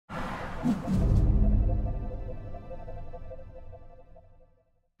Carlino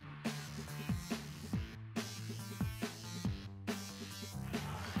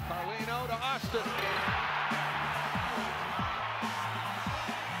to Austin.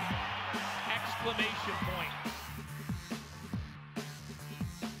 Exclamation point.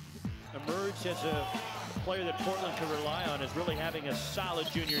 Emerged as a player that Portland can rely on, is really having a solid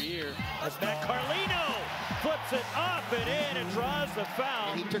junior year. As Matt Carlino flips it up and in and draws the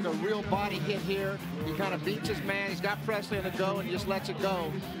foul. He took a real body hit here. He kind of beats his man. He's got Presley on the go and he just lets it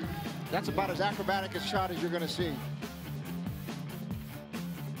go. That's about as acrobatic a shot as you're going to see.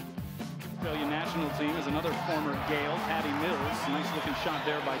 Australian national team is another former Gale, Patty Mills. Nice looking shot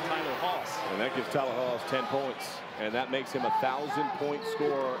there by Tyler Hall. And that gives Tyler Hall 10 points. And that makes him a 1,000-point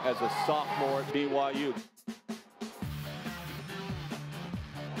scorer as a sophomore at BYU.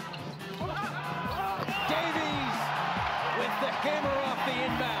 Davies with the hammer off the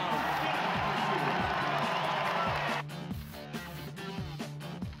inbound.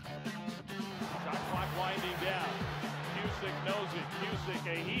 Shot clock winding down. Cusick knows it. Cusick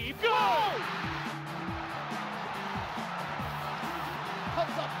a heave. Go!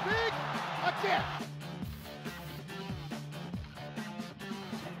 Comes up big again.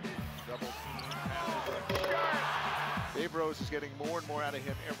 Dave Rose is getting more and more out of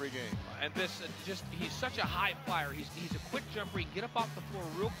him every game. And this he's such a high flyer. He's a quick jumper. He can get up off the floor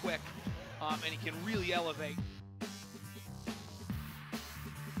real quick, and he can really elevate.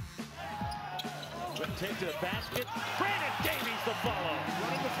 Quick take to the basket. Brandon Davies the follow.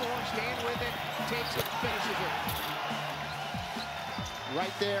 Running the floor, stand with it, takes it, finishes it.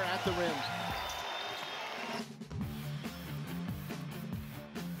 Right there at the rim.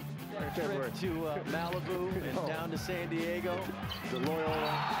 Trip to Malibu and down to San Diego. The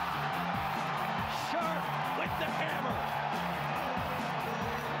Loyola. Sharp with the hammer.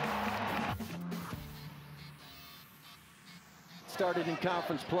 Started in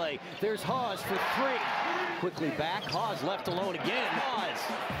conference play. There's Hawes for three. Quickly back. Hawes left alone again. Hawes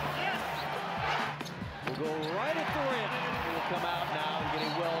will go right at the rim. He will come out now and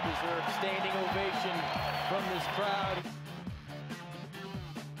getting well-deserved standing ovation from this crowd.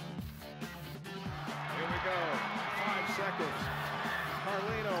 Here we go. 5 seconds.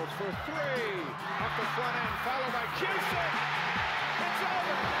 Carlino for three. Off the front end, followed by Cusick. It's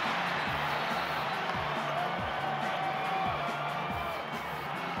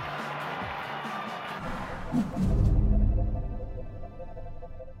over.